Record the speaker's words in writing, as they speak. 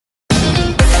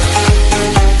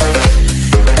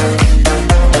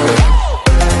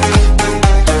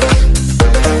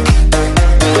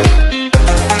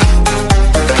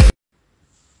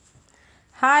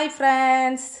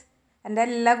Friends, എൻ്റെ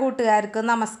എല്ലാ കൂട്ടുകാർക്കും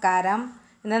നമസ്കാരം.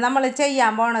 ഇന്ന് നമ്മൾ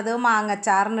ചെയ്യാൻ പോണത്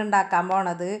മാങ്ങച്ചാറിന് ഉണ്ടാക്കാൻ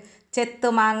പോണത് ചെത്ത്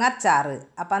മാങ്ങ അച്ചാറ്.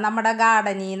 അപ്പം നമ്മുടെ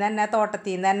ഗാർഡനിൽ നിന്ന് തന്നെ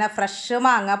തോട്ടത്തിൽ നിന്ന് തന്നെ ഫ്രഷ്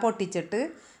മാങ്ങ പൊട്ടിച്ചിട്ട്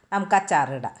നമുക്ക്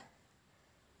അച്ചാറിടാം.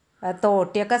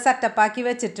 തോട്ടിയൊക്കെ സെറ്റപ്പാക്കി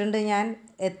വെച്ചിട്ടുണ്ട് ഞാൻ.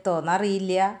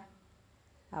 എത്തുമെന്നറിയില്ല.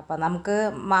 അപ്പം നമുക്ക്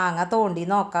മാങ്ങ തോണ്ടി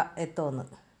നോക്കാം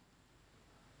എത്തുമെന്ന്.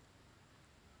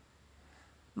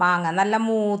 മാങ്ങ നല്ല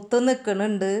മൂത്ത്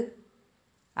നിൽക്കുന്നുണ്ട്.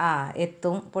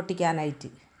 എത്തും പൊട്ടിക്കാനായിട്ട്.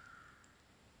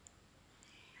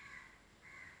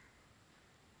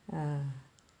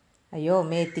 അയ്യോ,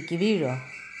 മേത്തിക്ക് വീഴോ?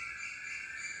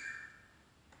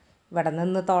 ഇവിടെ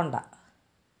നിന്ന് തോണ്ട.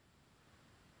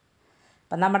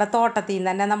 അപ്പം നമ്മുടെ തോട്ടത്തിൽ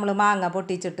നിന്ന് തന്നെ നമ്മൾ മാങ്ങ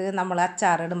പൊട്ടിച്ചിട്ട് നമ്മൾ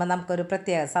അച്ചാറിടുമ്പോൾ നമുക്കൊരു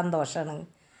പ്രത്യേക സന്തോഷമാണ്.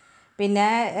 പിന്നെ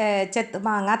ചെത്ത്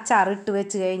മാങ്ങ അച്ചാറിട്ട്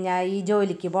വെച്ച് കഴിഞ്ഞാൽ ഈ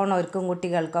ജോലിക്ക് പോണവർക്കും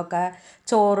കുട്ടികൾക്കൊക്കെ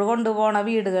ചോറ് കൊണ്ടുപോണ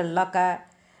വീടുകളിലൊക്കെ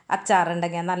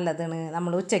അച്ചാറുണ്ടെങ്കിൽ നല്ലതാണ്.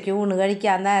 നമ്മൾ ഉച്ചയ്ക്ക് ഊണ്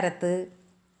കഴിക്കാൻ നേരത്ത്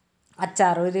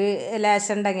അച്ചാർ ഒരു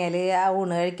ലേശം ഉണ്ടെങ്കിൽ ആ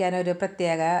ഊണ് കഴിക്കാനൊരു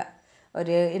പ്രത്യേക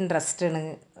ഒരു ഇൻട്രസ്റ്റാണ്.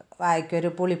 വായിക്കൊരു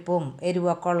പുളിപ്പും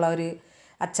എരിവൊക്കെ ഉള്ള ഒരു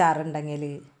അച്ചാറുണ്ടെങ്കിൽ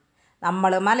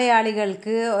നമ്മൾ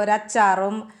മലയാളികൾക്ക്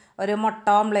ഒരച്ചാറും ഒരു മുട്ട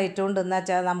ഓംലേറ്റും ഉണ്ടെന്ന്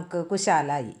വെച്ചാൽ നമുക്ക്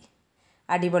കുശാലായി,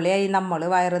 അടിപൊളിയായി. നമ്മൾ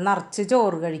വയറ് നിറച്ച്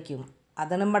ചോറ് കഴിക്കും.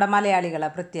 അതാണ് നമ്മുടെ മലയാളികളെ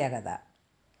പ്രത്യേകത.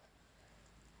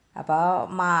 അപ്പോൾ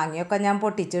മാങ്ങയൊക്കെ ഞാൻ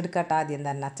പൊട്ടിച്ചെടുക്കട്ടെ ആദ്യം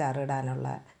തന്നെ അച്ചാറിടാനുള്ള.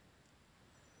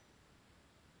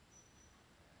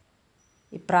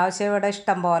 ഇപ്രാവശ്യം ഇവിടെ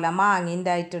ഇഷ്ടം പോലെ മാങ്ങ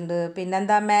ഉണ്ടായിട്ടുണ്ട്.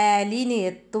 പിന്നെന്താ മേലീന്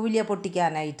എത്തൂല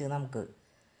പൊട്ടിക്കാനായിട്ട്. നമുക്ക്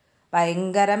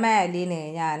ഭയങ്കര മേലീന്.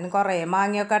 ഞാൻ കുറേ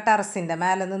മാങ്ങയൊക്കെ ടെറസിൻ്റെ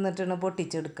മേലെ നിന്നിട്ടാണ്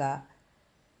പൊട്ടിച്ചെടുക്കുക.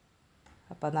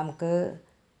 അപ്പം നമുക്ക്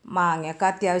മാങ്ങയൊക്കെ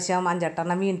അത്യാവശ്യം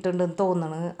 5-8 വീണിട്ടുണ്ടെന്ന്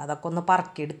തോന്നുന്നു. അതൊക്കെ ഒന്ന്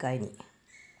പറക്കിയെടുക്കാം ഇനി.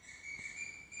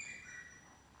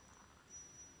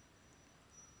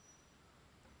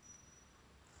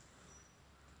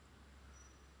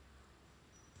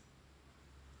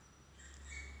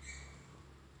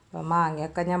 അപ്പം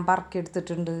മാങ്ങയൊക്കെ ഞാൻ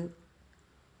പറക്കിയെടുത്തിട്ടുണ്ട്.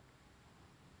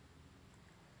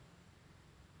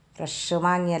 ഫ്രഷ്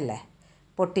മാങ്ങയല്ലേ,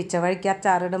 പൊട്ടിച്ച വഴിക്ക്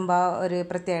അച്ചാറിടുമ്പോൾ ഒരു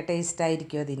പ്രത്യേക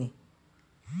ടേസ്റ്റായിരിക്കും അതിന്,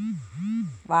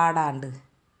 വാടാണ്ട്.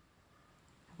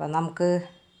 അപ്പം നമുക്ക്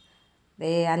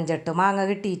 5-8 മാങ്ങ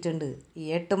കിട്ടിയിട്ടുണ്ട്.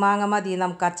 ഈ 8 മാങ്ങ മതി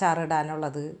നമുക്ക്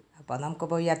അച്ചാറിടാനുള്ളത്. അപ്പോൾ നമുക്ക്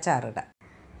പോയി അച്ചാറിടാം.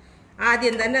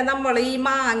 ആദ്യം തന്നെ നമ്മൾ ഈ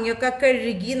മാങ്ങയൊക്കെ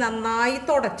കഴുകി നന്നായി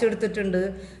തുടച്ചെടുത്തിട്ടുണ്ട്.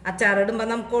 അച്ചാറിടുമ്പോൾ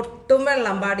നമുക്ക് ഒട്ടും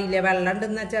വെള്ളം പാടില്ല. വെള്ളം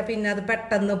ഉണ്ടെന്ന് വെച്ചാൽ പിന്നെ അത്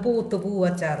പെട്ടെന്ന് പൂത്ത് പോവും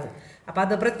അച്ചാറ്. അപ്പം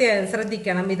അത് പ്രത്യേകം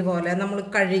ശ്രദ്ധിക്കണം. ഇതുപോലെ നമ്മൾ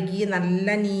കഴുകി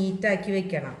നല്ല നീറ്റാക്കി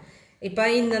വെക്കണം.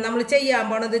 ഇപ്പം ഇന്ന് നമ്മൾ ചെയ്യാൻ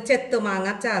പോണത് ചെത്ത് മാങ്ങ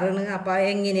അച്ചാറാണ്. അപ്പം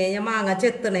എങ്ങനെയാണ് ഞാൻ മാങ്ങ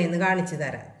ചെത്തണേന്ന് കാണിച്ചു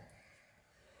തരാം.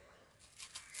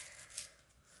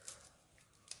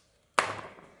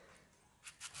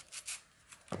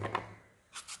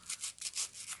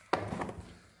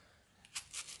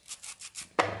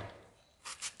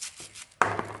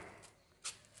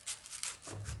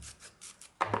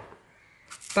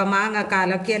 ഇപ്പം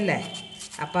മാങ്ങക്കാലമൊക്കെ അല്ലേ,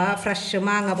 അപ്പോൾ ഫ്രഷ്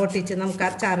മാങ്ങ പൊട്ടിച്ച് നമുക്ക്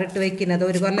അച്ചാറിട്ട് വെക്കുന്നത്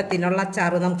 1 കൊല്ലത്തിനുള്ള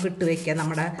അച്ചാറ് നമുക്ക് ഇട്ട് വയ്ക്കാം.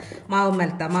 നമ്മുടെ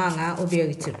മാവുമ്മലത്തെ മാങ്ങ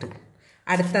ഉപയോഗിച്ചിട്ട്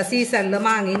അടുത്ത സീസണിൽ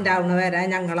മാങ്ങ ഉണ്ടാവുന്ന വരെ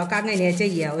ഞങ്ങളൊക്കെ അങ്ങനെയാണ്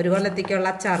ചെയ്യുക. 1 കൊല്ലത്തേക്കുള്ള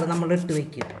അച്ചാറ് നമ്മൾ ഇട്ട്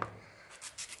വയ്ക്കും.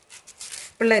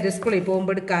 പിള്ളേർ സ്കൂളിൽ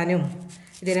പോകുമ്പോൾ എടുക്കാനും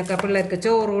ഇതിനൊക്കെ പിള്ളേർക്ക്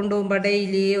ചോറ് കൊണ്ടുപോകുമ്പോൾ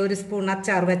ഡെയിലി 1 സ്പൂൺ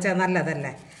അച്ചാർ വെച്ചാൽ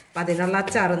നല്ലതല്ലേ. അപ്പം അതിനുള്ള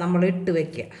അച്ചാറ് നമ്മൾ ഇട്ട്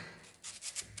വയ്ക്കുക.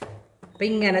 അപ്പം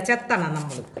ഇങ്ങനെ ചെത്തണം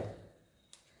നമ്മൾ.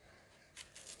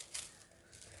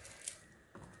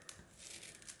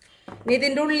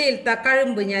 ഇതിൻ്റെ ഉള്ളിലത്തെ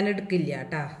കഴുമ്പ് ഞാൻ എടുക്കില്ല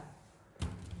കേട്ടോ.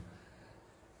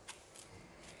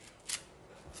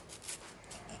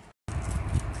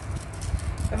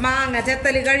 മാങ്ങ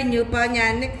ചെത്തൽ കഴിഞ്ഞു. ഇപ്പം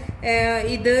ഞാൻ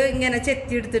ഇത് ഇങ്ങനെ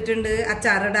ചെത്തി എടുത്തിട്ടുണ്ട്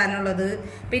അച്ചാറിടാനുള്ളത്.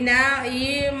 പിന്നെ ഈ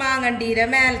മാങ്ങണ്ടീരെ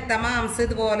മേലത്തെ മാംസം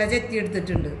ഇതുപോലെ ചെത്തി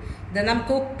എടുത്തിട്ടുണ്ട്. ഇത്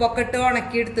നമുക്ക് ഉപ്പൊക്കെ ഇട്ട്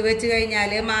ഉണക്കി എടുത്ത് വെച്ച്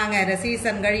കഴിഞ്ഞാൽ മാങ്ങയുടെ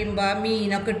സീസൺ കഴിയുമ്പോൾ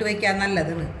മീനൊക്കെ ഇട്ട് വയ്ക്കാൻ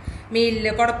നല്ലതാണ്. മീനിൽ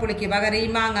കുടപ്പുളിക്ക് പകരം ഈ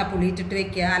മാങ്ങാപ്പുളി ഇട്ടിട്ട്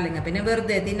വെക്കുക. അല്ലെങ്കിൽ പിന്നെ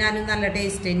വെറുതെ തിന്നാനും നല്ല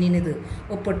ടേസ്റ്റ് തന്നെയാണ് ഇത്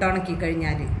ഉപ്പിട്ട് ഉണക്കി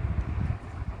കഴിഞ്ഞാൽ.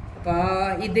 അപ്പോൾ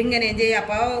ഇതിങ്ങനെയും ചെയ്യാം.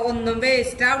 അപ്പോൾ ഒന്നും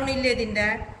വേസ്റ്റ് ആവണില്ല. ഇതിൻ്റെ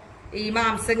ഈ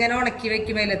മാംസം ഇങ്ങനെ ഉണക്കി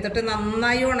വെക്കും. വെയിലത്തിട്ട്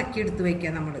നന്നായി ഉണക്കി എടുത്ത്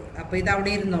വെക്കുക നമ്മൾ. അപ്പോൾ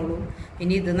ഇതവിടെ ഇരുന്നോളും.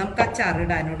 പിന്നെ ഇത് നമുക്ക്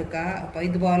അച്ചാറിടാനെടുക്കുക. അപ്പോൾ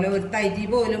ഇതുപോലെ ഒരു തരി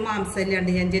പോലും മാംസം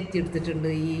ഇല്ലാണ്ട് ഞാൻ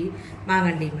ചെത്തിയെടുത്തിട്ടുണ്ട് ഈ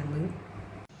മാങ്ങണ്ടിയിൽ.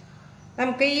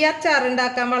 നമുക്ക് ഈ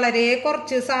അച്ചാറുണ്ടാക്കാൻ വളരെ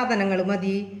കുറച്ച് സാധനങ്ങൾ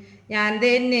മതി. ഞാൻ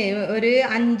തന്നെ ഒരു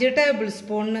 5 ടേബിൾ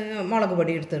സ്പൂൺ മുളക്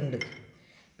പൊടി എടുത്തിട്ടുണ്ട്.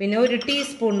 പിന്നെ 1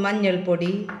 ടീസ്പൂൺ മഞ്ഞൾപ്പൊടി.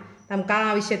 നമുക്ക്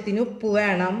ആവശ്യത്തിന് ഉപ്പ്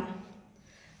വേണം.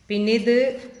 പിന്നെ ഇത്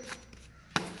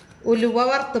ഉലുവ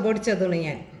വറുത്ത് പൊടിച്ചതാണ്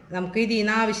ഞാൻ. നമുക്ക് ഇതിൽ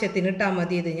നിന്ന് ആവശ്യത്തിന് ഇട്ടാൽ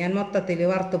മതി. ഇത് ഞാൻ മൊത്തത്തിൽ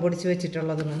വറുത്ത് പൊടിച്ച്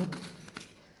വെച്ചിട്ടുള്ളതാണ്.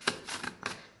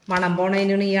 മണം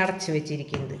പോണതിനാണ് ഈ അടച്ച്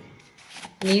വെച്ചിരിക്കുന്നത്.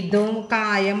 ഇതും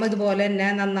കായം ഇതുപോലെ തന്നെ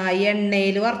നന്നായി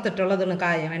എണ്ണയിൽ വറുത്തിട്ടുള്ളതാണ്.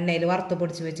 കായം എണ്ണയിൽ വറുത്ത്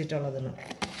പൊടിച്ച് വെച്ചിട്ടുള്ളതാണ്.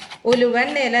 ഉലുവ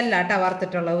എണ്ണയിലല്ല കേട്ടോ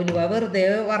വറുത്തിട്ടുള്ള, ഉലുവ വെറുതെ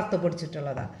വറുത്ത്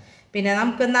പൊടിച്ചിട്ടുള്ളതാണ്. പിന്നെ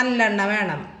നമുക്ക് നല്ലെണ്ണ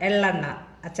വേണം, എള്ളെണ്ണ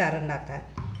അച്ചാറുണ്ടാക്കാൻ.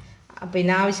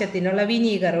 പിന്നെ ആവശ്യത്തിനുള്ള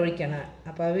വിനീഗർ ഒഴിക്കണം.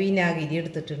 അപ്പോൾ വിനാഗിരി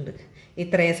എടുത്തിട്ടുണ്ട്.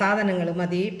 ഇത്രയും സാധനങ്ങൾ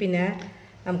മതി. പിന്നെ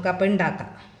നമുക്കപ്പോൾ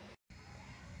ഉണ്ടാക്കാം.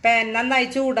 പാൻ നന്നായി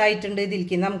ചൂടായിട്ടുണ്ട്.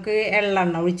 ഇതിലേക്ക് നമുക്ക്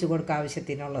എള്ളെണ്ണ ഒഴിച്ച് കൊടുക്കാം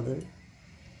ആവശ്യത്തിനുള്ളത്.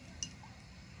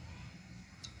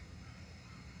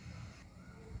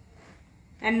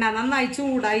 എണ്ണ നന്നായി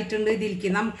ചൂടായിട്ടുണ്ട്. ഇതിലേക്ക്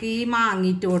നമുക്ക് ഈ മാങ്ങ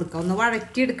ഇട്ട് കൊടുക്കാം. ഒന്ന്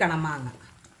വഴറ്റിയെടുക്കണം മാങ്ങ.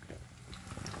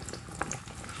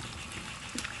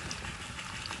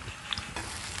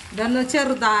 ഇതൊന്ന്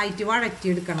ചെറുതായിട്ട്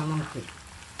വഴറ്റിയെടുക്കണം നമുക്ക്.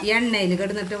 ഈ എണ്ണയിൽ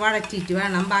കിടന്നിട്ട് വഴറ്റിയിട്ട്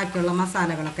വേണം ബാക്കിയുള്ള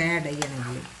മസാലകളൊക്കെ ആഡ്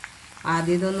ചെയ്യണമെങ്കിൽ.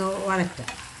 ആദ്യം ഇതൊന്ന്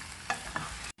വഴറ്റാം.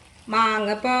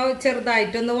 മാങ്ങ ഇപ്പോൾ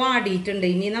ചെറുതായിട്ടൊന്ന് വാടിയിട്ടുണ്ട്.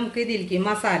 ഇനി നമുക്ക് ഇതിലേക്ക്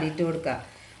മസാല ഇട്ട് കൊടുക്കാം.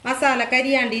 മസാല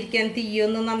കരിയാണ്ടിരിക്കാൻ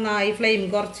തീയൊന്ന് നന്നായി ഫ്ലെയിം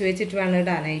കുറച്ച് വെച്ചിട്ട് വേണം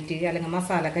ഇടാനായിട്ട്, അല്ലെങ്കിൽ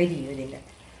മസാല കരിയില്ല.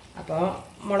 അപ്പോൾ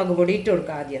മുളക് പൊടി ഇട്ട്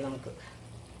കൊടുക്കാം ആദ്യം നമുക്ക്.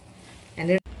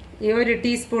 അതിൻ്റെ ഈ 1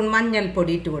 ടീസ്പൂൺ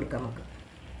മഞ്ഞൾപ്പൊടി ഇട്ട് കൊടുക്കാം നമുക്ക്.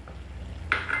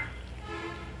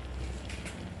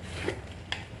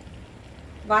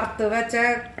 വറുത്ത് വെച്ച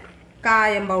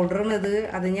കായം പൗഡറാണിത്.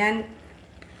 അത് ഞാൻ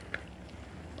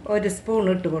 1 സ്പൂൺ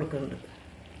ഇട്ട് കൊടുക്കുന്നുണ്ട്.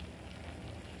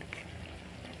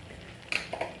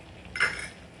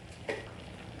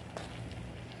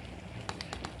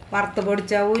 വറുത്ത്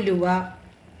പൊടിച്ച ഉലുവ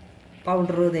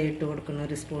പൗഡർ ഇതേ ഇട്ട് കൊടുക്കണം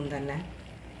 1 സ്പൂൺ തന്നെ.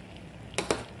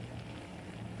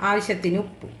 ആവശ്യത്തിന്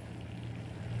ഉപ്പ്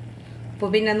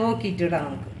പിന്നെ നോക്കിയിട്ടിടാം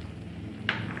നമുക്ക്.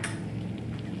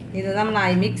 ഇത്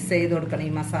നന്നായി മിക്സ് ചെയ്ത് കൊടുക്കണം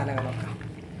ഈ മസാലകളൊക്കെ.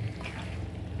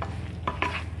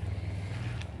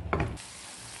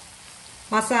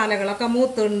 മസാലകളൊക്കെ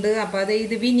മൂത്തുണ്ട്. അപ്പോൾ അത്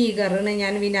ഇത് വിനീഗറിന്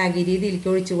ഞാൻ വിനാഗിരി ഇതിലേക്ക്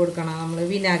ഒഴിച്ച് കൊടുക്കണം. നമ്മൾ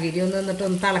വിനാഗിരി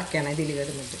എന്നിട്ടൊന്ന് തിളയ്ക്കണം ഇതിൽ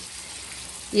കിടന്നിട്ട്.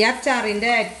 ഈ അച്ചാറിൻ്റെ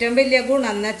ഏറ്റവും വലിയ ഗുണം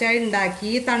എന്ന് വെച്ചാൽ ഉണ്ടാക്കി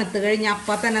തണുത്ത് കഴിഞ്ഞാൽ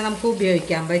അപ്പം തന്നെ നമുക്ക്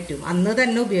ഉപയോഗിക്കാൻ പറ്റും. അന്ന്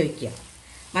തന്നെ ഉപയോഗിക്കാം.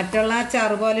 മറ്റുള്ള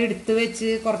അച്ചാർ പോലെ എടുത്ത് വെച്ച്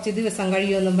കുറച്ച് ദിവസം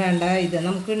കഴിയുമൊന്നും വേണ്ട. ഇത്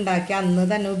നമുക്ക് ഉണ്ടാക്കി അന്ന്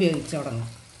തന്നെ ഉപയോഗിച്ച് തുടങ്ങാം.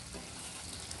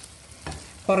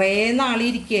 കുറേ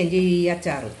നാളിരിക്കുകയും ചെയ്യും ഈ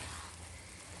അച്ചാർ.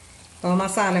 അപ്പോൾ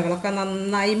മസാലകളൊക്കെ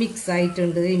നന്നായി മിക്സ്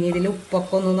ആയിട്ടുണ്ട്. ഇനി ഇതിൽ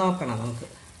ഉപ്പൊക്കെ ഒന്ന് നോക്കണം നമുക്ക്.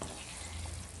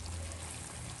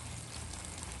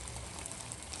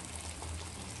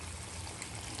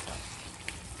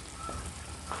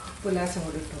 പുലാസം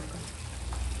കൂടി ഇട്ട് കൊടുക്കണം.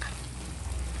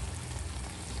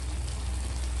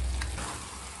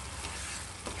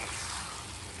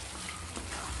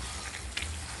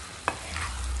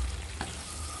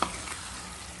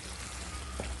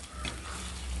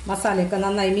 മസാലയൊക്കെ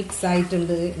നന്നായി മിക്സ്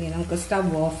ആയിട്ടുണ്ട്. ഇനി നമുക്ക്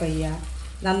സ്റ്റവ് ഓഫ് ചെയ്യാം.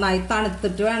 നന്നായി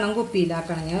തണുത്തിട്ട് വേണം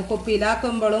കുപ്പിയിലാക്കണം. ഞാൻ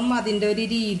കുപ്പിയിലാക്കുമ്പോഴും അതിൻ്റെ ഒരു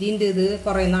രീതി ഉണ്ട്. ഇത്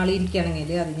കുറേ നാൾ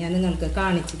ഇരിക്കണമെങ്കിൽ അത് ഞാൻ നിങ്ങൾക്ക്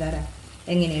കാണിച്ചു തരാം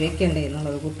എങ്ങനെ വെക്കണ്ടേ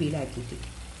എന്നുള്ളത് കുപ്പിയിലാക്കിയിട്ട്.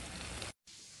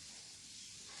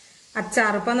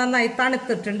 അച്ചാർ ഇപ്പം നന്നായി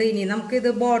തണുത്തിട്ടുണ്ട്. ഇനി നമുക്കിത്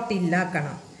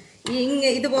ബോട്ടിലാക്കണം.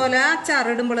 ഇതുപോലെ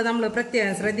അച്ചാറിടുമ്പോൾ നമ്മൾ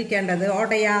പ്രത്യേകം ശ്രദ്ധിക്കേണ്ടത്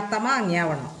ഉടയാത്ത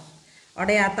മാങ്ങയാവണം.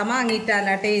 ഉടയാത്ത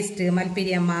മാങ്ങയിട്ടല്ല ടേസ്റ്റ്.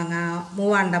 മൽപ്പിരിയം മാങ്ങ,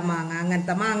 മൂവാണ്ടൻ മാങ്ങ,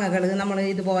 അങ്ങനത്തെ മാങ്ങകൾ നമ്മൾ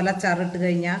ഇതുപോലെ അച്ചാറിട്ട്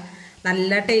കഴിഞ്ഞാൽ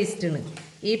നല്ല ടേസ്റ്റാണ്.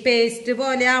 ഈ പേസ്റ്റ്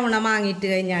പോലെ ആവണ മാങ്ങിയിട്ട്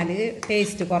കഴിഞ്ഞാൽ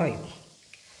ടേസ്റ്റ് കുറയും.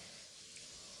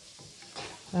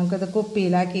 നമുക്കിത്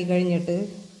കുപ്പിയിലാക്കി കഴിഞ്ഞിട്ട്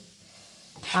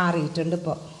ആറിയിട്ടുണ്ട്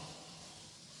ഇപ്പോൾ.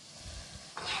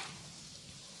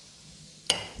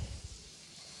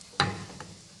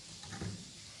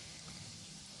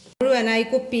 മുഴുവനായി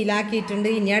കുപ്പിയിലാക്കിയിട്ടുണ്ട്.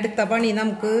 ഇനി അടുത്ത പണി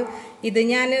നമുക്ക് ഇത്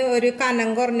ഞാൻ ഒരു കനം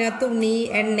കുറഞ്ഞ തുണി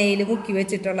എണ്ണയിൽ മുക്കി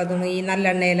വെച്ചിട്ടുള്ളതാണ്. ഈ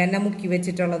നല്ലെണ്ണയിൽ തന്നെ മുക്കി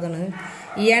വെച്ചിട്ടുള്ളതാണ്.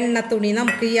 ഈ എണ്ണ തുണി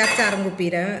നമുക്ക് ഈ അച്ചാറും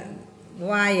കുപ്പിയിലെ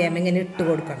വായം ഇങ്ങനെ ഇട്ട്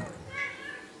കൊടുക്കണം.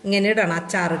 ഇങ്ങനെ ഇടണം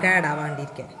അച്ചാറ്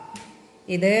കേടാവാണ്ടിരിക്കാൻ.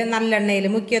 ഇത് നല്ലെണ്ണയിൽ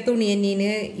മുക്കിയ തുണി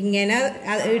തന്നീന് ഇങ്ങനെ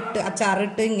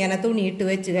അച്ചാറിട്ട് ഇങ്ങനെ തുണി ഇട്ട്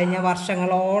വെച്ച് കഴിഞ്ഞാൽ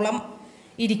വർഷങ്ങളോളം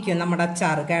ഇരിക്കും നമ്മുടെ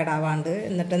അച്ചാറ് കേടാവാണ്ട്.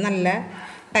 എന്നിട്ട് നല്ല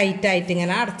ടൈറ്റായിട്ട്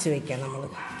ഇങ്ങനെ അടച്ചു വയ്ക്കാം നമ്മൾ.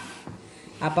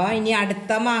 അപ്പോൾ ഇനി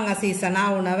അടുത്ത മാങ്ങ സീസൺ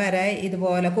ആവണ വരെ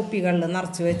ഇതുപോലെ കുപ്പികളിൽ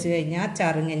നിറച്ച് വെച്ച് കഴിഞ്ഞാൽ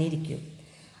അച്ചാർ ഇങ്ങനെ ഇരിക്കും.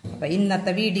 അപ്പോൾ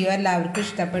ഇന്നത്തെ വീഡിയോ എല്ലാവർക്കും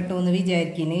ഇഷ്ടപ്പെട്ടു എന്ന്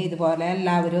വിചാരിക്കുന്നു. ഇതുപോലെ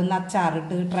എല്ലാവരും ഒന്ന്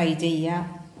അച്ചാറിട്ട് ട്രൈ ചെയ്യുക.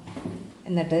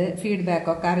 എന്നിട്ട്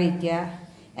ഫീഡ്ബാക്കൊക്കെ അറിയിക്കുക.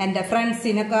 എൻ്റെ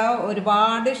ഫ്രണ്ട്സിനൊക്കെ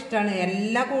ഒരുപാട് ഇഷ്ടമാണ്.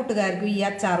 എല്ലാ കൂട്ടുകാർക്കും ഈ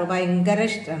അച്ചാർ ഭയങ്കര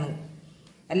ഇഷ്ടമാണ്.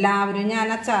 എല്ലാവരും ഞാൻ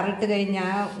അച്ചാറിട്ട്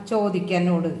കഴിഞ്ഞാൽ ചോദിക്കുക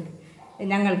എന്നോട്,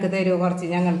 ഞങ്ങൾക്ക് തരുമോ,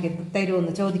 കുറച്ച് ഞങ്ങൾക്ക്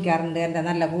തരുമോ ചോദിക്കാറുണ്ട് എൻ്റെ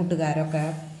നല്ല കൂട്ടുകാരൊക്കെ.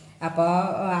 അപ്പോൾ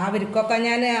അവർക്കൊക്കെ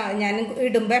ഞാൻ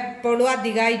ഇടുമ്പോൾ എപ്പോഴും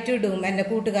അധികമായിട്ട് ഇടും എൻ്റെ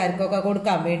കൂട്ടുകാർക്കൊക്കെ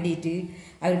കൊടുക്കാൻ വേണ്ടിയിട്ട്.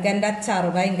 അവർക്ക് എൻ്റെ അച്ചാർ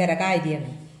ഭയങ്കര കാര്യമാണ്.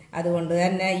 അതുകൊണ്ട്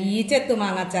തന്നെ ഈ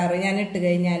ചെത്തുമാങ്ങ അച്ചാർ ഞാൻ ഇട്ട്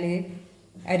കഴിഞ്ഞാൽ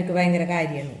അവർക്ക് ഭയങ്കര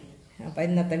കാര്യമാണ്. അപ്പോൾ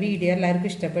ഇന്നത്തെ വീഡിയോ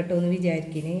എല്ലാവർക്കും ഇഷ്ടപ്പെട്ടു എന്ന്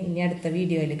വിചാരിക്കുന്നു. ഇനി അടുത്ത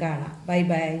വീഡിയോയിൽ കാണാം. Bye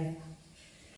bye.